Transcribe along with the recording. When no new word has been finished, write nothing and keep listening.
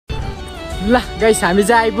ल गाइस हामी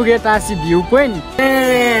चाहिँ आइपुग्यो टासी भ्यू पोइन्ट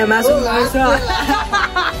ए मासु आउँछ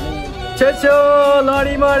छेछो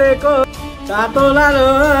लडी मरेको तातो लालो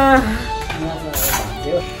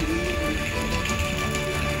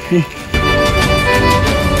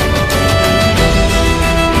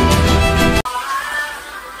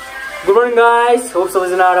गुड मर्निङ गाइस होप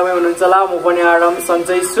सबैजना आरामै हुनुहुन्छ होला म पनि आराम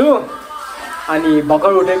सन्चै छु अनि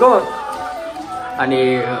भर्खर उठेको अनि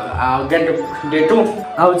गान्तोक डे 2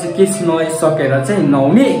 अब चाहिँ केस नुहाइसकेर चाहिँ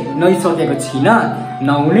नुहाइसकेको छैन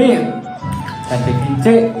नुहाउने त्यहाँदेखि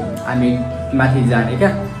चाहिँ हामी माथि जाने क्या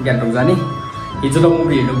गान्तोक जाने हिजो त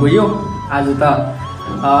मुभी हेर्नु गयो आज त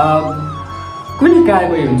कुनै कहाँ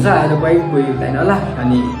गयो हुन्छ आज कोही गयो हुँदैन होला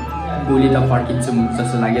अनि भोलि त फर्किन्छौँ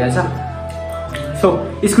जस्तो लागिरहेछ सो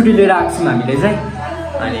स्कुटी लिएर आएको छौँ हामीले चाहिँ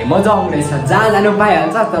अनि मजा आउँदैछ जहाँ जानु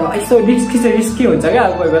पाइहाल्छ तर यसो रिस्की हुन्छ क्या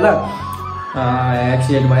कोही बेला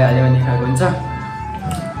एक्सिडेन्ट भइहाल्यो भने खाएको हुन्छ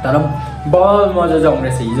तर बबल मजा चाहिँ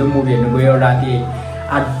आउँदैछ हिजो मुभी हेर्नु गयो राति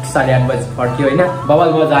 8-8:30 बजी फर्क्यो होइन बबल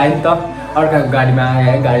मजा आयो नि त अर्काको गाडीमा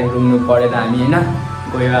आयो गाडी रुङ्नु परेन हामी होइन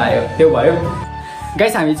गयो आयो त्यो भयो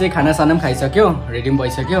गाइस हामी चाहिँ खानासाना पनि खाइसक्यो रेडी पनि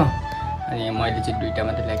भइसक्यो अनि मैले चाहिँ 2टा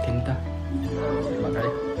मात्रै ल्याएको थिएँ नि त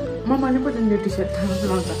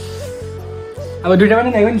अब 2टा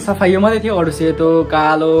मात्रै ल्याएको नि सफाइ यो मात्रै थियो अरू सेतो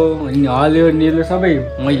कालो हल्यो निलो सबै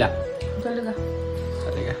मैला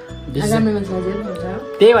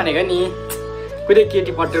त्यही भनेको नि कुनै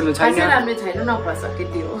केटी पट्याउनु छैन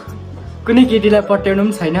कुनै केटीलाई पट्याउनु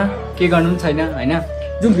पनि छैन के गर्नु पनि छैन होइन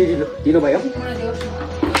जुन ढिलो भयो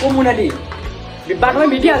ओ मुनाली बाटोमै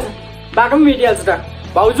भेटिहाल्छ त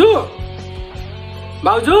भाउजू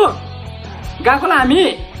गएको ल हामी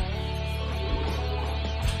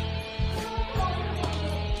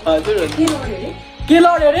हजुर के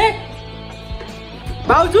लड्यो रे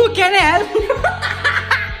भाउजू के रे हेल्प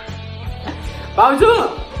भाउजू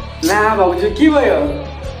ना भाउजू के भयो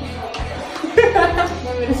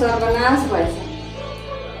मेरो सर्वनाश भएछ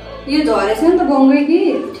यो झरेछ नि त बङ्गै कि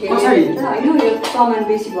होइन यो सामान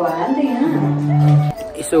बेसी भयो नि त यहाँ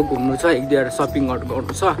यसो घुम्नु छ एक दुईवटा सपिङ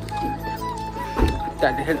गर्नु छ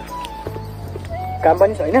त्यहाँदेखि काम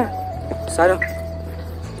पनि छ होइन साह्रो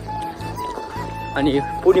अनि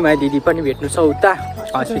पूर्णिमा दिदी पनि भेट्नु छ उता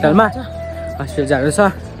हस्पिटलमा हस्पिटल जानु छ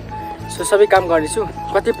सो सबै काम गर्नेछु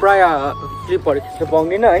कति प्राय क्लिपहरू खिच्नु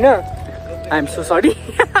पाउँदिनँ होइन आइएम सो सरी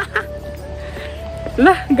ल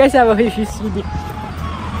गाइस अब सिधी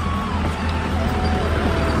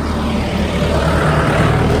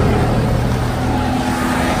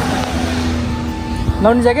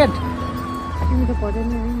लाउने ज्याकेट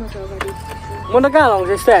म त कहाँ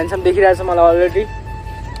लाउँछु यस्तो ह्यान्डसम देखिरहेको छ मलाई already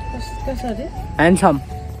handsome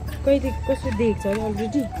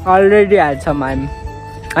already handsome I'm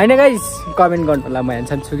होइन गाइस कमेन्ट गर्नु होला म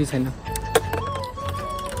ह्यान्डसम छु कि छैन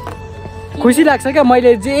खुसी लाग्छ क्या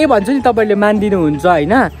मैले जे भन्छु नि तपाईँले मानिदिनुहुन्छ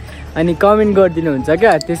होइन अनि कमेन्ट गरिदिनुहुन्छ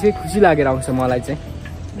क्या त्यसै खुसी लागेर आउँछ मलाई चाहिँ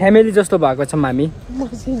फ्यामिली जस्तो भएको छौँ हामी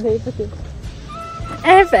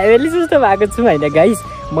फ्यामिली जस्तो भएको छौँ होइन गाइस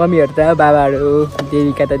मम्मीहरू त बाबाहरू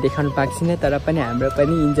देवीका त देखाउनु पाएको छैन तर पनि हाम्रो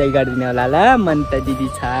पनि इन्जोय गरिदिने होला ल मन त दिदी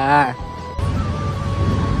छ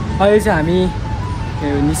अहिले चाहिँ हामी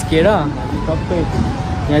निस्किएर सबै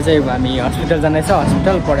यहाँ चाहिँ हामी हस्पिटल जाँदैछ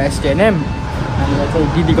हस्पिटल पर एसटिएनएम हामीलाई चाहिँ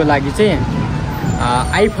दिदीको लागि चाहिँ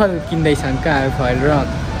आइफल किन्दैछन् क्या आइफल र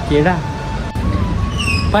केरा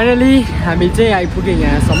फाइनली हामी चाहिँ आइपुग्यौँ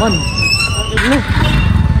यहाँसम्म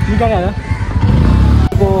निकालेर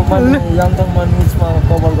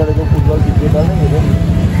कभर गरेको फुटबल क्रिकेट नै हेऱ्यो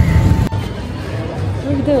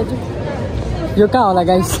यो कहाँ होला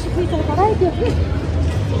गाइस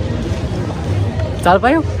चाल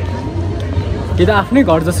पायो कि त आफ्नै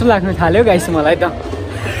घर जस्तो लाग्नु थाल्यो गाइस मलाई त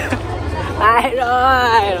आएर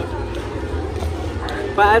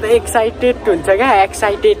त एक्साइटेड हुन्छ क्या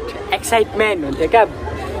एक्साइटमेन्ट हुन्छ क्या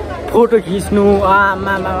फोटो खिच्नु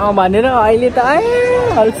आमा भनेर अहिले त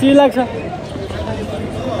अल्छी लाग्छ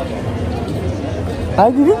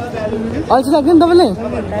दिदी अल्छी लाग्दैन तपाईँलाई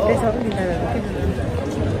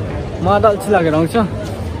मलाई त अल्छी लागेर आउँछ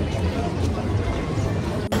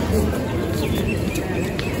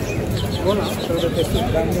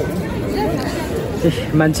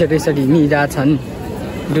मान्छेहरू यसरी हिँडिरहेछन्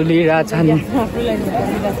डुलिरहेछन्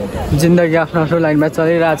जिन्दगी आफ्नो आफ्नो लाइनमा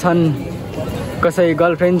चलिरहेछन् कसै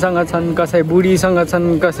गर्लफ्रेन्डसँग छन् कसै बुढीसँग छन्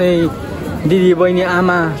कसै दिदी बहिनी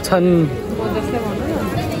आमा छन्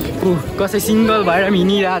कसै सिङ्गल भएर पनि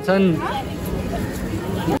हिँडिरहेछन्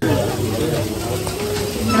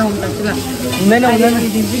हुँदैन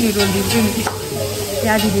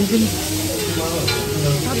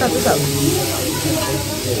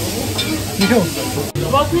मिठो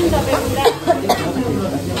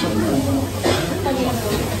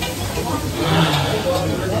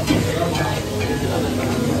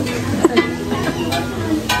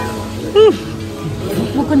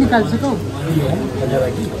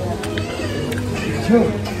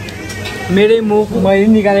मेरै मुख मैले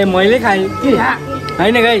निकालेँ मैले खाएँ के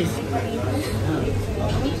होइन गाइस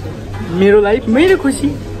मेरो लाइफ मेरो खुसी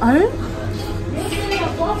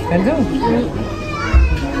खान्छौ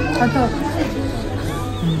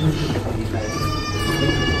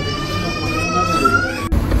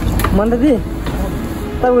मन दिदी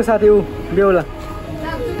तपाईँको साथी ऊ बेहुला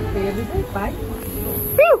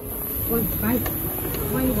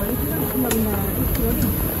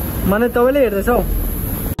मलाई तपाईँले हेर्दैछौ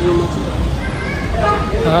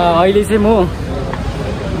अहिले चाहिँ म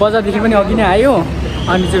बजारदेखि पनि अघि नै आयो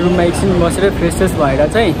अनि चाहिँ रुममा एकछिन बसेर फ्रेस फ्रेस भएर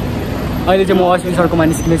चाहिँ अहिले चाहिँ म अश्विन सरकोमा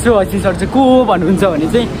निस्किनेछु अश्विन सर चाहिँ को भन्नुहुन्छ भने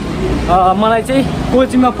चाहिँ मलाई चाहिँ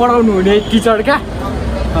कोचिङमा पढाउनु हुने टिचर क्या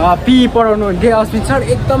पी पढाउनु हुन्थ्यो अश्विन सर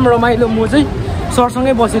एकदम रमाइलो म चाहिँ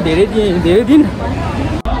सरसँगै बसेँ धेरै दिन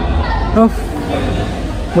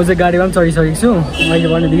म चाहिँ गाडीमा पनि चढिसकेको छु मैले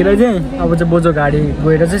भनेदेखि चाहिँ अब चाहिँ बोजो गाडी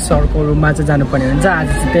गएर चाहिँ सरको रुममा चाहिँ जानुपर्ने हुन्छ आज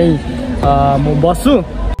चाहिँ त्यही म बस्छु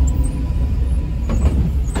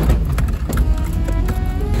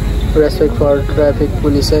respect for traffic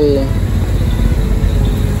पुलिसै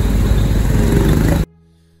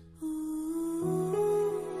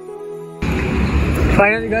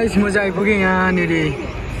finally guys म चाहिँ आइपुगेँ यहाँनिर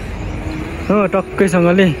हो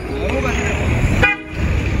टक्कैसँगले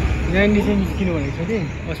यहाँनिर चाहिँ निस्किनु भनेको छ कि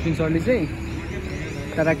अश्विन सरले चाहिँ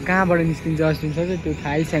तर कहाँबाट निस्किन्छ अश्विन सर चाहिँ त्यो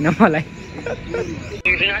थाहै छैन मलाई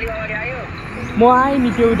म आएँ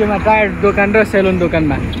नि त्योमा टायर दोकान र सेलुन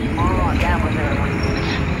दोकानमा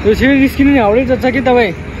त्यो छिटो निस्किनु नि हाउडै जच्छ कि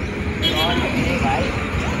तपाईँ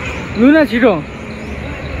लु न छिटो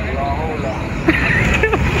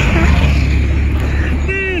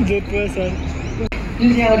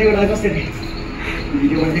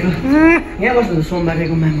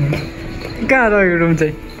कहाँ रहेको रुम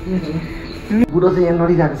चाहिँ बुढो चाहिँ यहाँ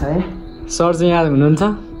नडिरहेको छ है सर चाहिँ यहाँ हुनुहुन्छ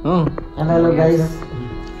हो हेलो गाइस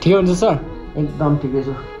ठिकै हुन्छ सर एकदम ठिकै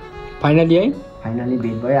छु फाइनली है फाइनली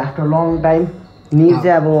भेट भयो आफ्टर लङ टाइम निर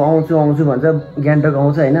चाहिँ अब आउँछु भन्छ गान्तोक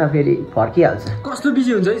आउँछ होइन फेरि फर्किहाल्छ कस्तो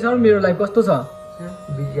बिजी हुन्छ है सर मेरो लाइफ कस्तो छ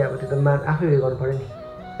बिजी अब त्यो त आफै उयो गर्नु पऱ्यो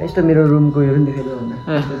नि यस्तो मेरो रुमको उयो पनि देखेर भन्दा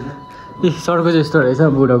ए सरको चाहिँ यस्तो रहेछ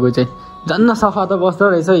बुढोको चाहिँ झन्न सफा त बस्दो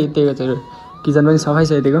रहेछ यतिको चाहिँ किचन पनि सफाइ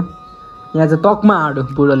छ यतिको यहाँ चाहिँ तकमा आडो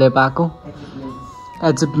बुढोले पाएको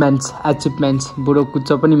एचिभमेन्ट्स बुढो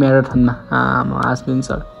कुद्छ पनि म्याराथनमा आश्विन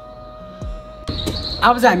सर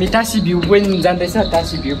अब चाहिँ हामी टासी भ्यू पोइन्ट जाँदैछ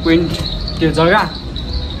टासी भ्यू पोइन्ट त्यो जग्गा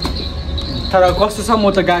तर कस्तो छ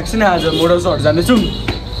म त गएको छुइनँ आज मोडल सर जाँदैछु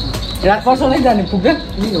रात पर्छ नै जाने पुग्छ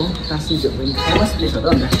नि हो Tashi view point famous place हो त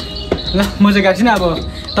अन्त ल म चाहिँ गएको छुइनँ अब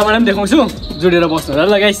तपाईँलाई पनि देखाउँछु जोडेर बस्नु होला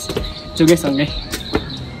ल गाइस जुगैसँगै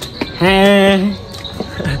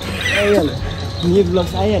आइहाल्यो न्यू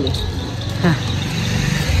ब्लग्स आइहाल्यो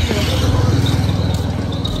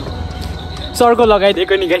सरको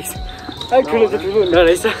लगाइदिएको नि गाइस ठुलो चाहिँ ठुलो हुँदो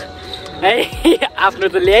रहेछ है आफ्नो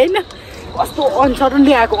त ल्याएन कस्तो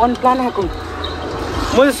अनसडनली आएको अनप्लान आएको म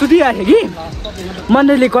चाहिँ सुतिरहेको थिएँ कि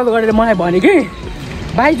मन्दिरले कल गरेर मलाई भने कि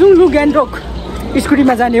भाइ जाउँ लु गान्तोक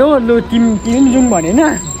स्कुटीमा जाने हो लु तिमी पनि जाउँ भनेन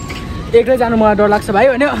एक्लै जानु मलाई डर लाग्छ भाइ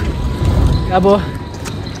भन्यो अब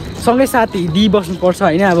सँगै साथी दिदी बस्नुपर्छ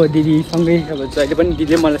होइन अब दिदीसँगै अब जहिले पनि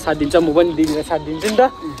दिदीले मलाई साथ दिन्छ म पनि दिदीलाई साथ दिन्छु नि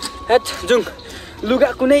त हेट जाउँ लुगा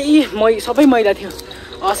कुनै सबै मैला थियो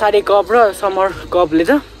असारे कप र समर कपले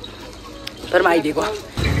त तर आइदिएको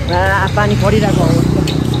पानी परिरहेको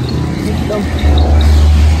एकदम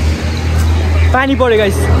पानी पऱ्यो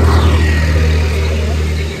गाइस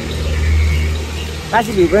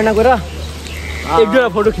टासी भ्यू पोइन्टमा गएर एक दुईवटा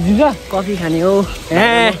फोटो खिचिन्छ कफी खाने हो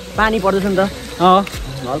पानी पर्दैछ नि त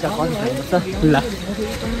हल्का कफी खानुपर्छ ल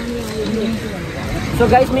सो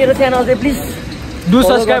गाइस मेरो च्यानल चाहिँ प्लिज डु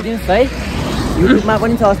सब्सक्राइब है युट्युबमा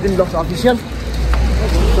पनि छ अश्विन ब्लग्स अफिसियल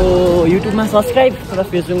सो युट्युबमा सब्सक्राइब र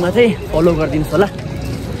फेसबुकमा चाहिँ फलो गरिदिनुहोस् होला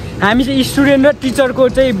हामी चाहिँ स्टुडेन्ट र टिचरको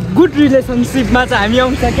चाहिँ गुड रिलेसनसिपमा चाहिँ हामी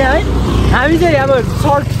आउँछ क्या है हामी चाहिँ अब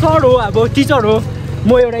सर हो अब टिचर हो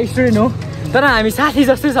म एउटा स्टुडेन्ट हो तर हामी साथी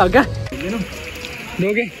जस्तै छ क्या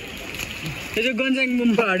ओके यो चाहिँ गन्जाङ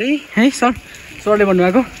मुम्पा अरे है सरले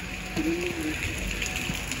भन्नुभएको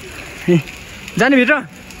जाने भित्र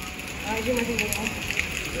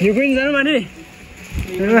यो पनि जानु भने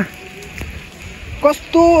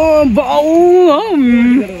कस्तो बाउ हो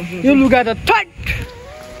यो लुगा त ठट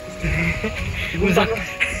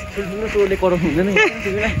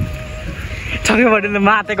छक्कैबाट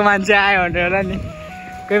मातेको मान्छे आयो भनेर होला नि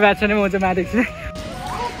कोही बात छैन म चाहिँ मातेको छु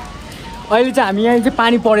अहिले चाहिँ हामी यहाँ चाहिँ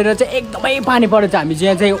पानी परेर चाहिँ एकदमै पानी परेर चाहिँ हामी चाहिँ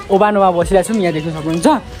यहाँ चाहिँ ओबानोमा बसिरहेको छौँ यहाँ देख्न सक्नुहुन्छ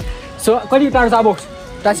सो कति टाढो छ अब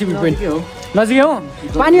टासी भ्यू पोइन्ट नजिकै हो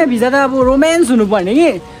पानीमा भिजा त अब रोमान्स हुनुपर्ने कि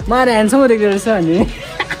मलाई ह्यान्डसम देख्दो रहेछ अनि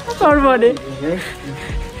सर भने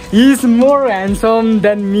he is more handsome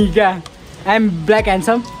than me क्या I am black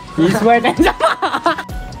handsome he is white handsome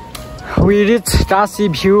we reach Tashi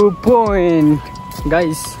view point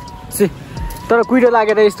guys तर कुहिरो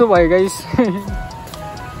लागेर यस्तो भयो गाइस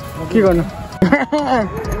के गर्नु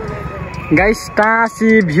गाइस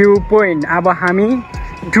टासी भ्यू पोइन्ट अब हामी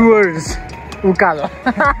टुवर्ड्स उकालो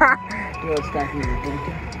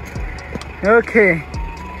ओके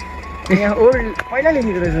यहाँ पहिला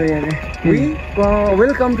लेखेको रहेछ यहाँ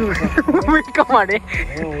वेलकम टु वेलकम अरे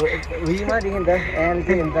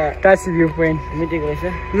टासी भ्यू पोइन्ट मिटेको रहेछ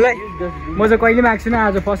ल म चाहिँ कहिले पनि आएको छुइनँ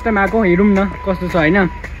आज फर्स्ट टाइम आएको हेरौँ न कस्तो छ होइन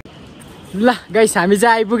ल गाइस हामी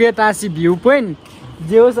चाहिँ आइपुग्यो टासी भ्यू पोइन्ट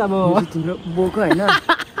जे होस् अब तिम्रो बोको होइन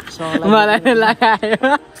मलाई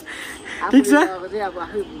लगायो ठिक छ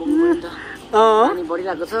पानी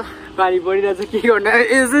बढिरहेको छ पानी परिरहेको छ के गर्नु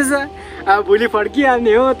यसो छ अब भोलि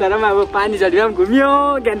फर्किहाल्ने हो तर पनि अब पानी झरीमा पनि घुम्यो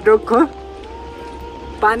गान्तोकको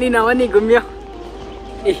पानी नभनी घुम्यो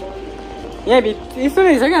ए यहाँ यस्तो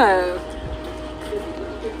रहेछ क्या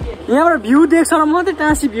यहाँबाट भ्यू देख्छ र मात्रै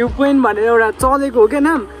टाँसी भ्यू पोइन्ट भनेर एउटा चलेको हो क्या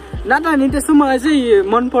नाम नत्र नि त्यस्तो मलाई चाहिँ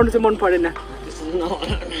मन पर्नु चाहिँ मन परेन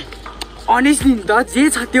अनेस्टली त जे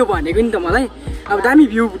छ त्यो भनेको नि त मलाई अब दामी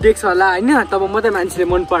भ्यू देख्छ होला होइन तब मात्रै मान्छेले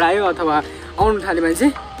मन परायो अथवा आउनु थाल्यो मान्छे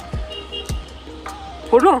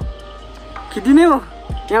फोटो खिचिदिने हो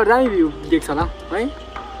यहाँ दामी भ्यू देख्छ होला है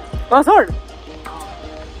सर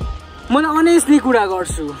मलाई अनेस्टली कुरा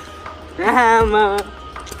गर्छु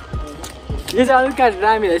यो चाहिँ अलिक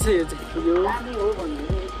दामी रहेछ यो चाहिँ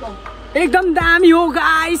एकदम दामी हो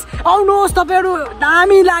गाइस आउनुहोस् तपाईँहरू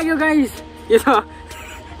दामी लाग्यो गाइस यो त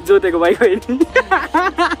जोतेको भाइको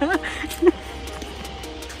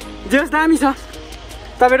जे होस् दामी छ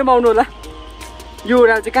तपाईँहरू पनि आउनु होला यो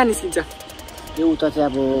एउटा चाहिँ कहाँ निस्किन्छ यो उता चाहिँ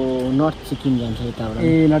अब नर्थ सिक्किम जान्छ यताबाट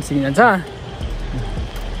ए नर्थ सिक्किम जान्छ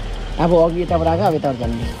अब अघि यताबाट आएको अब यताबाट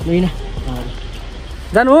जानु होइन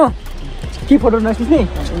जानु हो के फोटो नखिच्ने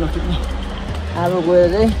अब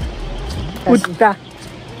गएर चाहिँ उता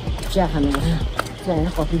चिया खानुपर्छ चिया होइन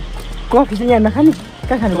कफी कफी चाहिँ यहाँ नखाने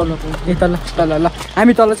कहाँ खानु पर्नु ए तल तल ल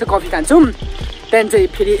हामी तल चाहिँ कफी खान्छौँ त्यहाँदेखि चाहिँ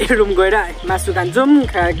फेरि रुम गएर मासु खान्छौँ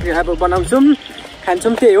अब बनाउँछौँ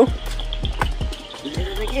खान्छौँ त्यही हो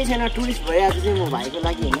केही छैन टुरिस्ट भइरहेको चाहिँ म भाइको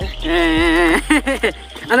लागि होइन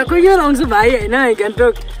अन्त कोही बेला आउँछु भाइ होइन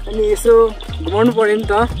गान्तोक अनि यसो घुमाउनु पऱ्यो नि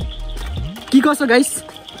त के कसो गाइस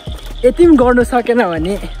यति पनि गर्नु सकेन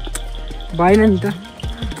भने भएन नि त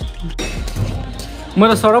म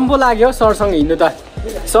त सरम पो लाग्यो सरसँग हिँड्नु त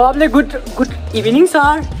सबले good evening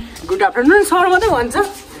sir good afternoon sir मात्रै भन्छ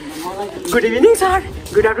good evening sir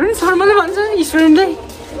good afternoon sir मात्रै भन्छ स्टुडेन्टले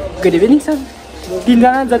गुड इभिनिङ सर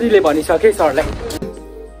तिनजना जतिले भनिसके सरलाई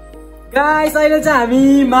गाइस अहिले चाहिँ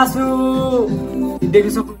हामी मासु देख्न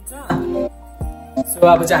सक्नुहुन्छ सो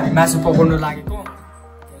अब चाहिँ हामी मासु पकाउनु लागेको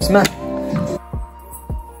यसमा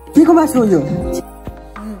के को मासु हो यो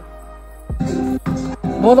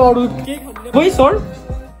म त अरू के खाँदैन खोइ सर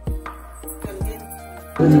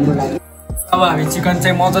अब हामी चिकन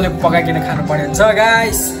चाहिँ मजाले पकाइकन खानु पर्ने हुन्छ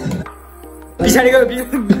गाइस पछाडिको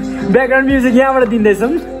ब्याकग्राउन्ड म्युजिक यहाँबाट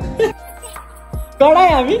दिँदैछौँ कडाइ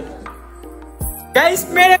हामी गाइस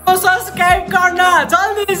मेरे को सब्सक्राइब करना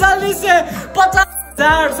जल्दी जल्दी से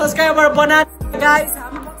 50,000 सब्सक्राइबर बना गाइस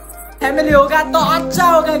हम फैमिली होगा तो अच्छा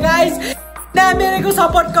होगा गाइस ना मेरे को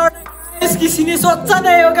सपोर्ट करना गाइस किसी ने सोचा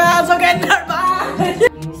नहीं होगा जोगेन्द्र भाइ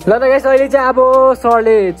ल त गाइस अहिले चाहिँ अब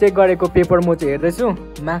सरले चेक गरेको पेपर म चाहिँ हेर्दैछु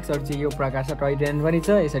मार्क्सहरु चाहिँ यो प्रकार छ टोय ट्रेन पनि छ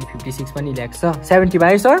यसरी 56 पनि ल्याएको छ 70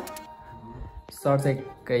 भयो सर चाहिँ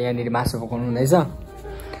यहाँनिर मासु पकाउनु हुँदैछ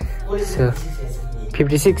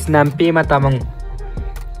 56 नाम पेमा तामाङ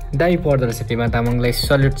दामी पर्दो रहेछ पेमा तामाङलाई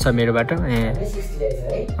सल्युट छ मेरोबाट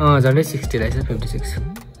झन्डै 60 रहेछ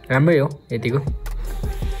 56 राम्रै हो यतिको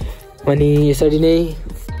अनि यसरी नै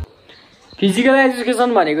फिजिकल एजुकेसन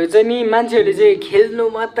भनेको चाहिँ नि मान्छेहरूले चाहिँ खेल्नु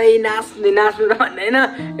मात्रै नाच्नु र भन्ने होइन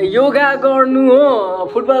योगा गर्नु हो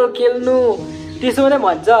फुटबल खेल्नु त्यसो नै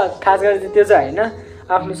भन्छ खास गरेर त्यो चाहिँ होइन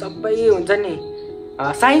आफ्नो सबै हुन्छ नि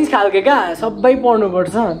साइन्स खालको क्या सबै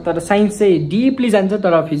पढ्नुपर्छ तर साइन्स चाहिँ डिपली जान्छ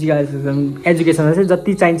तर फिजिकल एजुकेसनमा चाहिँ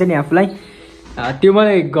जति चाहिन्छ नि आफूलाई त्यो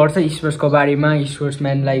मात्रै गर्छ स्पोर्ट्सको बारेमा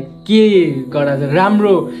स्पोर्ट्सम्यानलाई के गर्दा चाहिँ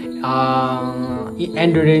राम्रो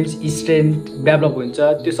एन्डुरेन्स स्ट्रेन्थ डेभलप हुन्छ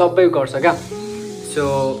त्यो सबै गर्छ क्या सो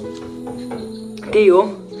त्यही हो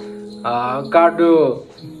कार्डियो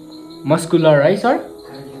मस्कुलर है सर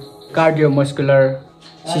कार्डियो मस्कुलर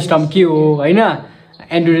सिस्टम के हो होइन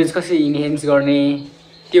एन्डुरेन्स कसरी इन्हेन्स गर्ने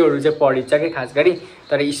त्योहरू चाहिँ पढिन्छ कि खास गरी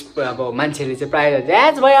तर अब मान्छेले चाहिँ प्रायः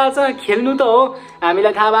ज्याज भइहाल्छ खेल्नु त हो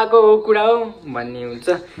हामीलाई थाहा भएको कुरा हो भन्ने हुन्छ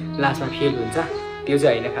लास्टमा फेल हुन्छ त्यो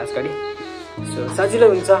चाहिँ होइन खास गरी सो सजिलो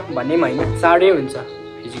हुन्छ भन्ने पनि होइन साह्रै हुन्छ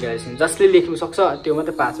फिजिकल एजुकेसन जसले लेख्नु सक्छ त्यो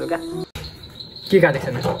मात्रै पास हो क्या के काटेको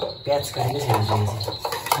छैन प्याज काटेको छैन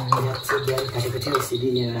प्याज चाहिँ बिहान काटेको थियो यसरी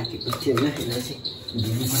यहाँ राखेको थियो होइन यसलाई चाहिँ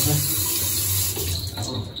धुनुपर्छ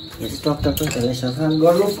यो टक टक टक त्यसलाई सफा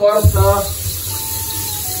गर्नुपर्छ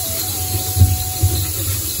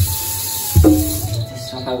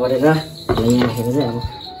सफा गरेर यसलाई यहाँ राखेको चाहिँ अब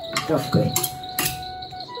टक्कै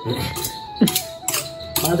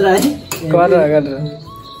है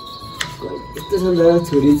यस्तो छ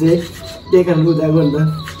छोरी चाहिँ टेका बुझा गर्दा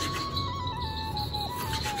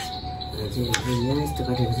यहाँ यस्तो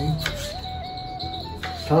काटेको चाहिँ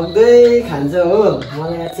ठक्दै खान्छ हो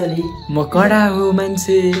मलाई एक्चुअली म कडा हो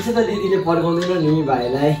मान्छे त्यसो त दिदीले पड्काउँदैन नि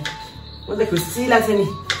भाइलाई म त खुसी लाग्छ नि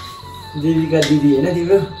देवीका दिदी होइन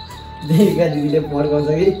तिम्रो देवीका दिदीले पड्काउँछ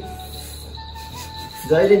कि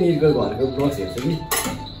जहिले निर्को घरको ब्लग्स हेर्छ कि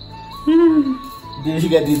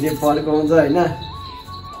देवीका दिदीले पड्काउँछ होइन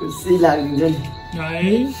खुसी लाग्दिन्छ नि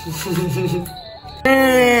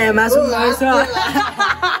मासु रहेछ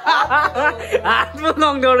हातमा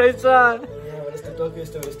लाउँदो रहेछ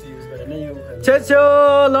छेछ्यो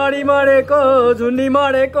लडी मरेको झुन्डी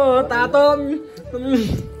मरेको तातो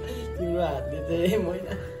तिम्रो हातले चाहिँ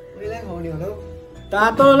मैला खुवाउने होला हौ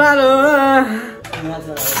तातो लालो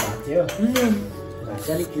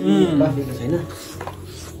छैन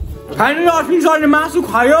खानु अस्ति सरले मासु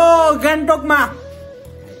खायो गान्तोकमा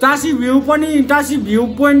टासी भ्यू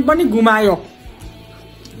पोइन्ट पनि घुमायो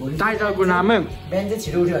टाइटलको नामै बिहान चाहिँ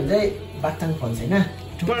छिटो उठ्यो भने चाहिँ बागटाङ फल्छ होइन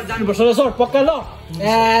बडा जानुपर्छ ल सर पक्का ल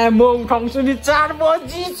ए म उठाउँछु नि 4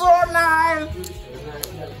 बजी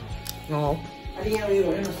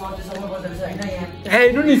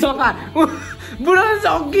हेर्नु नि सफा बुढो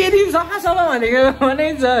सकिएरि सफा भनेको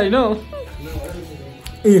भनेको छ होइन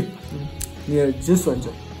ए यो जुस भन्छ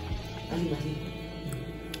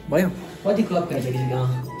भयो कति कप खाइसकिसक्यो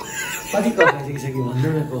कति कप खाइसकिसक्यो भन्नु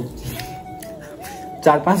न को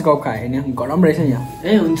 4-5 कप खायो नि गरम रहेछ यहाँ ए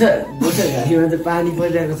हुन्छ बोतल घारीमा त पानी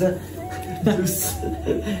परिरहेको छ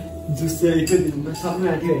जुस चाहिँ एकै दिनमा सक्नु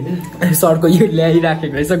आँट्यो होइन सरको यो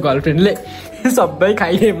ल्याइराखेको रहेछ गर्लफ्रेन्डले सबै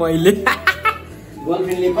खाइदिएँ मैले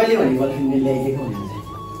गर्लफ्रेन्डले कहिले भने गर्लफ्रेन्डले ल्याइदिएको भने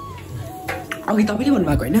अघि तपाईँले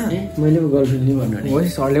भन्नुभएको होइन मैले पो गर्लफ्रेन्डले भन्नु हो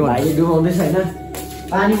सरले भाइले दुखाउँदैछ होइन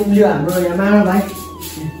पानी उम्लियो हाम्रो यहाँ मामा भाइ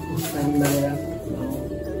पानी मारेर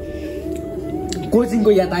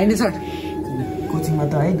कोचिङको याद आएन सर कोचिङमा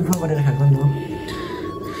त है दुःख गरेर खाएको नि हो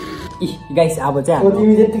गाइस अब चाहिँ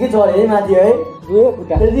तिमी त्यत्तिकै चढ्यो है माथि है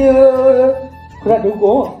खुरा ढुको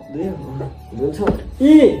हो धुन्छौ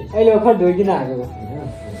ए अहिले भर्खर धोइकिन आएको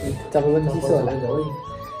चप्पल पनि चिसो होला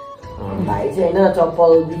भाइ चाहिँ होइन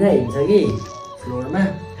चप्पल बिना हिँड्छ कि फ्लोरमा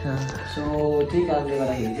सो त्यही कारणले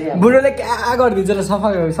गर्दाखेरि चाहिँ बुढोले क्या गरिदिन्छ र सफा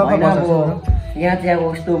यहाँ चाहिँ अब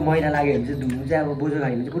कस्तो मैला लाग्यो भने चाहिँ धुम्नु चाहिँ अब बोजू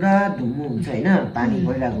खायो भने चाहिँ पुरा धुम्नु हुन्छ होइन पानी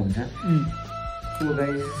परिरहेको हुन्छ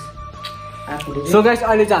सो गाइस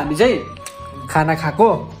अहिले चाहिँ हामी चाहिँ खाना खाएको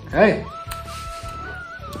है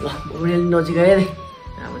ल नजिक आयो रे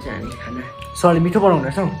अब चाहिँ हामी खाना सरले मिठो बनाउनु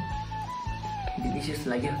रहेछ डिलिसियस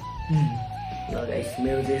लाग्यो ल गाइस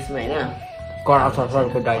मेरो चाहिँ यसमा होइन कडा छ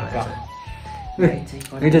सरको डाइट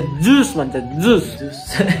यो त जुस भन्छ जुस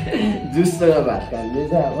जुससँग भात खाने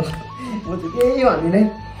चाहिँ अब म चाहिँ केही भन्दिनँ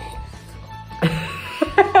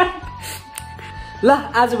ल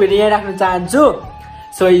आज भिडियो यहाँ राख्न चाहन्छु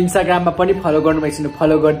सो इन्स्टाग्राममा पनि फलो गर्नुभएको छैन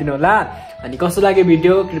फलो गरिदिनु होला अनि कस्तो लाग्यो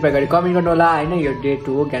भिडियो कृपया गरी कमेन्ट गर्नु होला होइन यो डे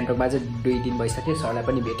 2 हो गान्तोकमा चाहिँ 2 दिन भइसक्यो सरलाई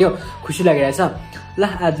पनि भेट्यो खुसी लागिरहेछ ल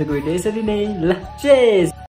आजको भिडियो यसरी नै ल चेस